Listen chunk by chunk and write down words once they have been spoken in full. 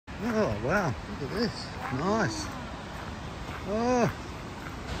Oh wow, look at this. Nice. Oh,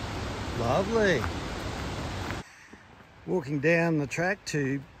 lovely. Walking down the track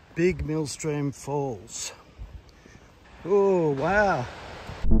to Big Millstream Falls. Oh wow.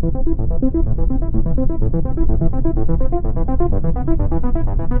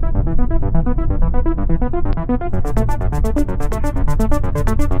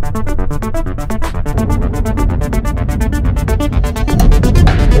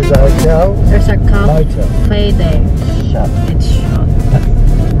 There's a hotel. There's a cafe there. Shut. It's shut.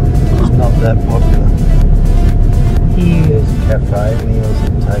 It's not that popular. Here. There's a cafe, meals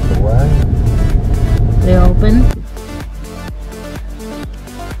and takeaway. They open.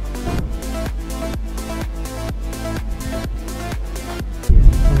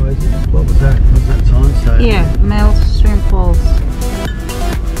 Oh, is it? What was that? What was that sign say? Here, Millstream Falls.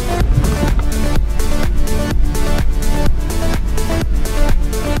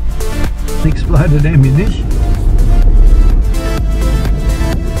 Exploded ammunition.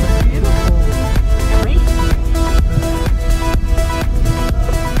 Beautiful. Great.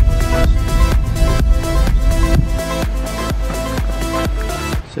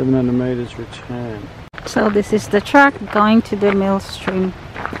 700 metres return. So this is the track going to the Millstream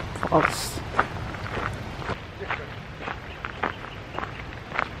Falls.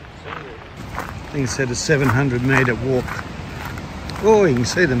 I think it said a 700 metre walk. Oh, you can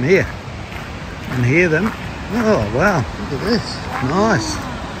see them here and hear them. Oh wow, look at this. Nice.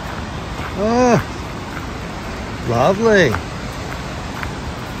 Oh, lovely.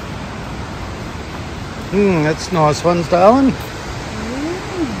 That's nice ones, darling.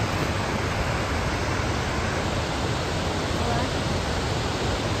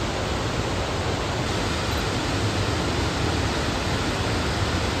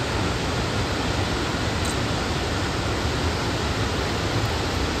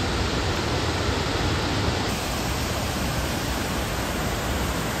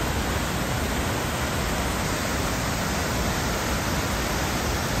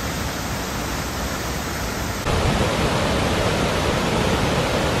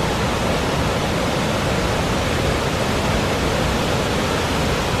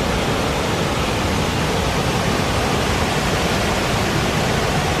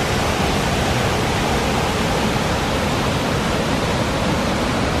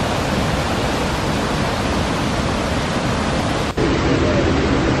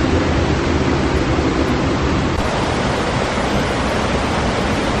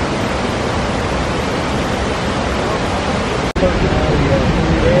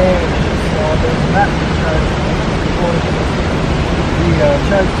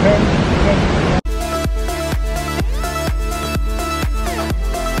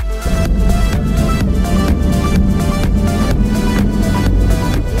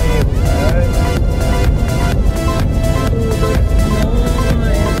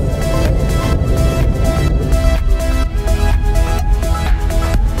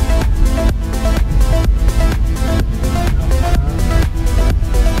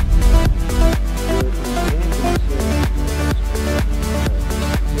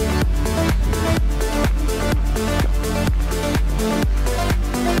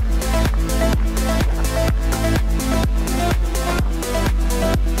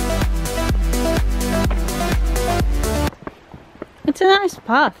 It's a nice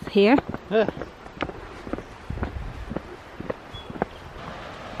path here. Yeah.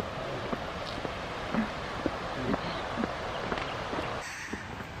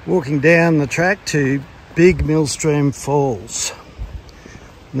 Walking down the track to Big Millstream Falls.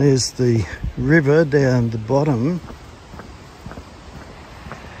 There's the river down the bottom.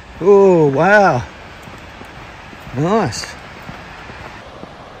 Oh wow, nice.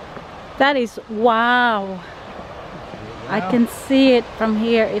 That is wow. I can see it from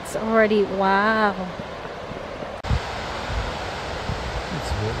here. It's already wow. That's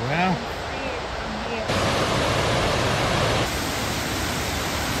a bit wow.